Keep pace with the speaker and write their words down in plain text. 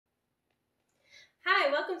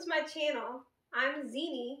welcome to my channel. I'm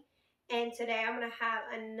Zini, and today I'm going to have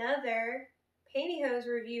another pantyhose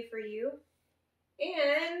review for you.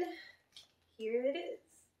 And here it is.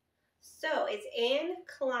 So it's Anne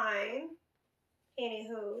Klein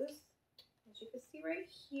pantyhose, as you can see right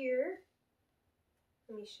here.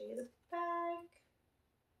 Let me show you the back.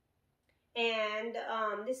 And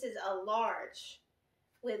this is a large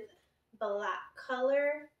with black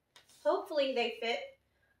color. Hopefully they fit.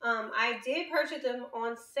 I did purchase them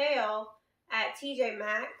on sale at Tj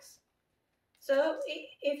Maxx. So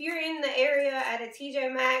if you're in the area at a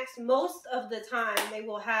Tj Maxx, most of the time they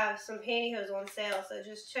will have some pantyhose on sale. So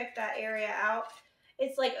just check that area out.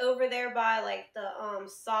 It's like over there by like the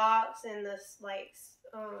socks and the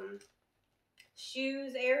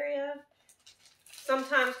shoes area.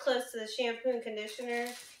 Sometimes close to the shampoo and conditioner.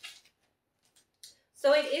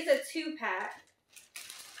 So it is a 2-pack.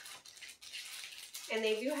 And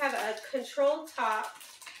they do have a control top,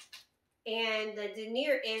 and the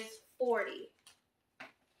denier is 40.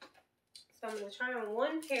 So I'm going to try on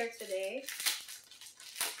one pair today.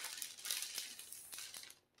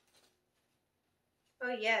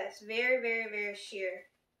 Oh yes, very, very, very sheer.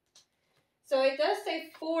 So it does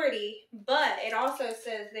say 40, but it also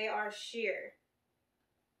says they are sheer,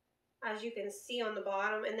 as you can see on the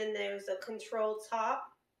bottom. And then there's a control top.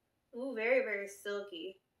 Ooh, very, very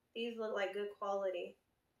silky. These look like good quality.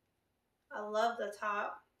 I love the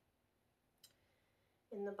top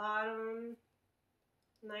and the bottom.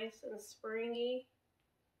 Nice and springy.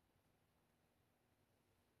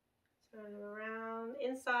 Turn them around.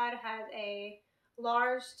 Inside has a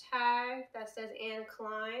large tag that says Anne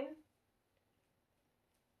Klein.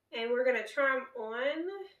 And we're going to try them on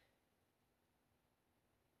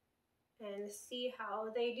and see how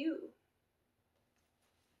they do.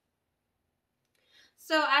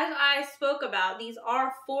 So as I spoke about, these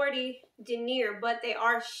are 40 denier, but they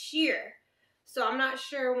are sheer. So I'm not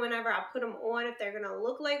sure whenever I put them on if they're going to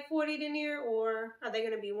look like 40 denier or are they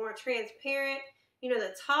going to be more transparent. You know,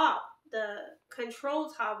 the top, the control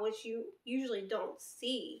top, which you usually don't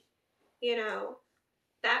see, you know,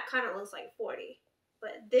 that kind of looks like 40.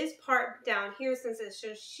 But this part down here, since it's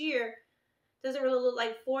just sheer, doesn't really look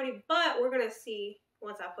like 40, but we're going to see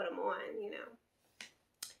once I put them on, you know.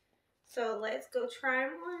 So let's go try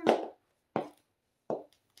them on.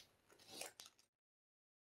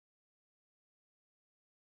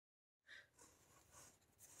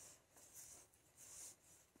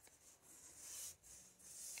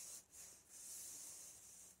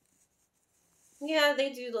 Yeah,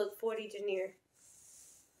 they do look 40 denier.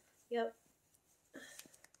 Yep,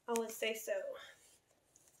 I would say so.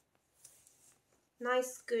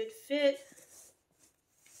 Nice, good fit.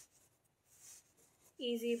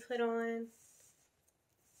 Easy put on.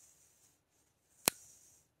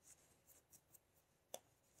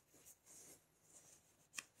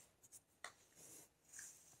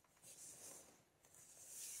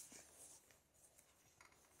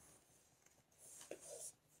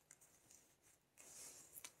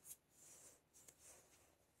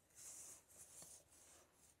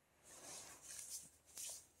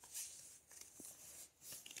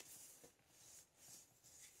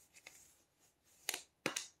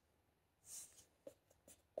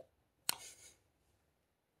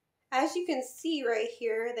 As you can see right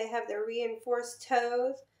here, they have the reinforced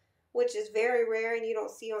toes, which is very rare and you don't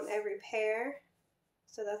see on every pair.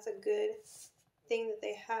 So that's a good thing that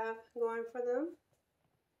they have going for them.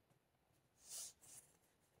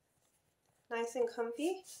 Nice and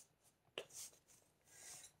comfy.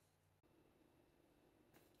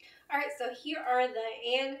 Alright, so here are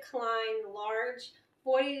the Anne Klein large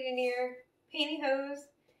 40 denier pantyhose.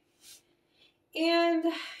 And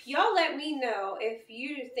y'all let me know if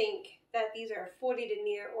you think that these are 40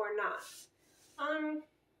 denier or not.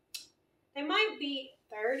 They might be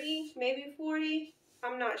 30, maybe 40.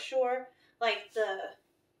 I'm not sure. Like the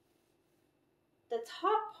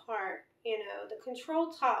top part, you know, the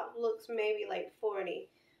control top looks maybe like 40,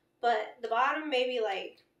 but the bottom maybe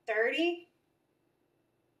like 30.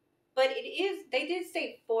 But they did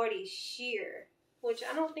say 40 sheer, which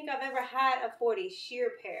I don't think I've ever had a 40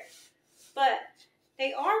 sheer pair. But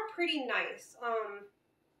they are pretty nice.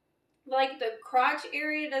 Like the crotch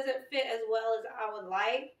area doesn't fit as well as I would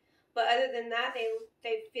like. But other than that,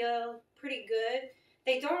 they feel pretty good.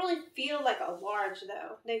 They don't really feel like a large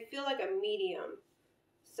though. They feel like a medium.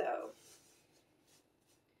 So,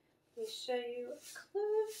 let me show you up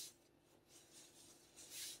close.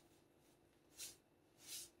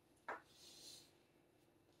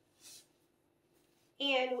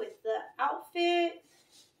 And with the outfit,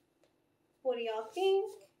 what do y'all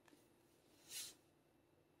think?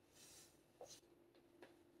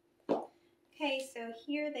 so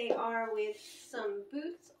here they are with some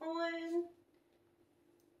boots on.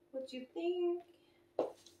 What you think?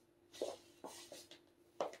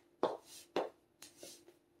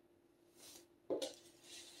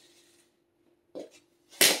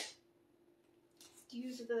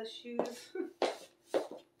 Excuse the shoes.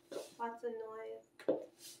 Lots of noise.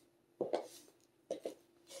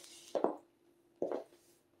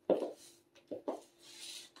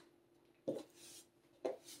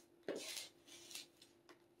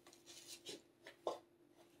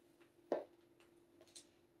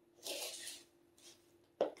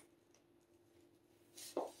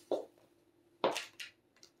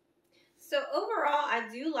 So overall, I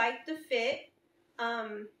do like the fit.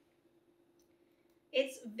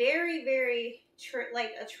 It's very, very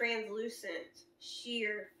like a translucent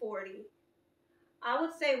sheer 40. I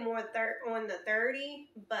would say more on the 30,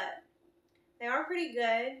 but they are pretty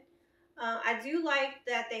good. I do like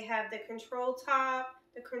that they have the control top,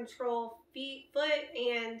 the control foot,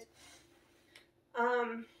 and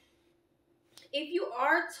if you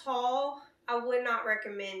are tall, I would not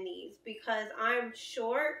recommend these because I'm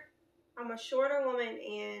short. I'm a shorter woman,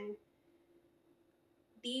 and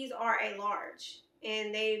these are a large,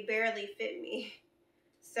 and they barely fit me.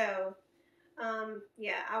 So,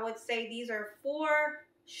 yeah, I would say these are for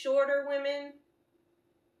shorter women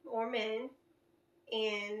or men,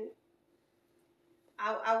 and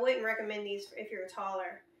I wouldn't recommend these if you're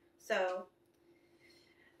taller. So,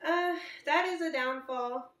 that is a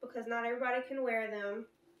downfall because not everybody can wear them,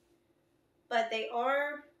 but they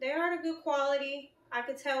are the good quality. I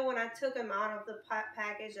could tell when I took them out of the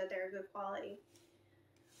package that they're good quality.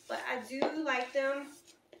 But I do like them.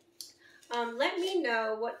 Let me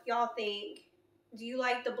know what y'all think. Do you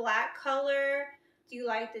like the black color? Do you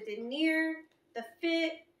like the denier, the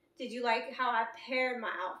fit? Did you like how I paired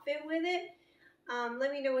my outfit with it?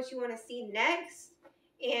 Let me know what you want to see next.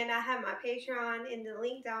 And I have my Patreon in the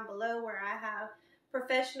link down below where I have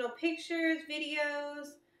professional pictures,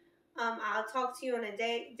 videos. I'll talk to you on a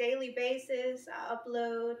daily basis. I'll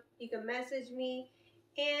upload. You can message me.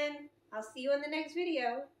 And I'll see you in the next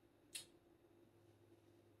video.